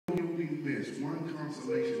this, one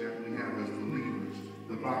consolation that we have as believers,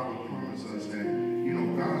 the Bible promises us that,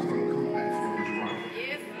 God's going to come back for his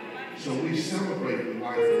right. So we celebrate the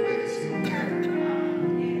life and legacy of God.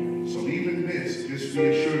 So even this, just be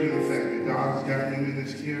assured of the fact that God's got him in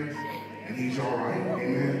his care, and he's all right.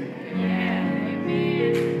 Amen. Amen.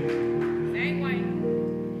 Same way.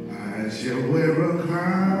 I shall wear a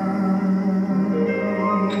crown.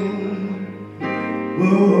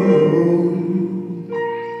 Whoa.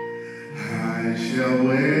 I shall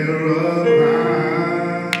wear a crown.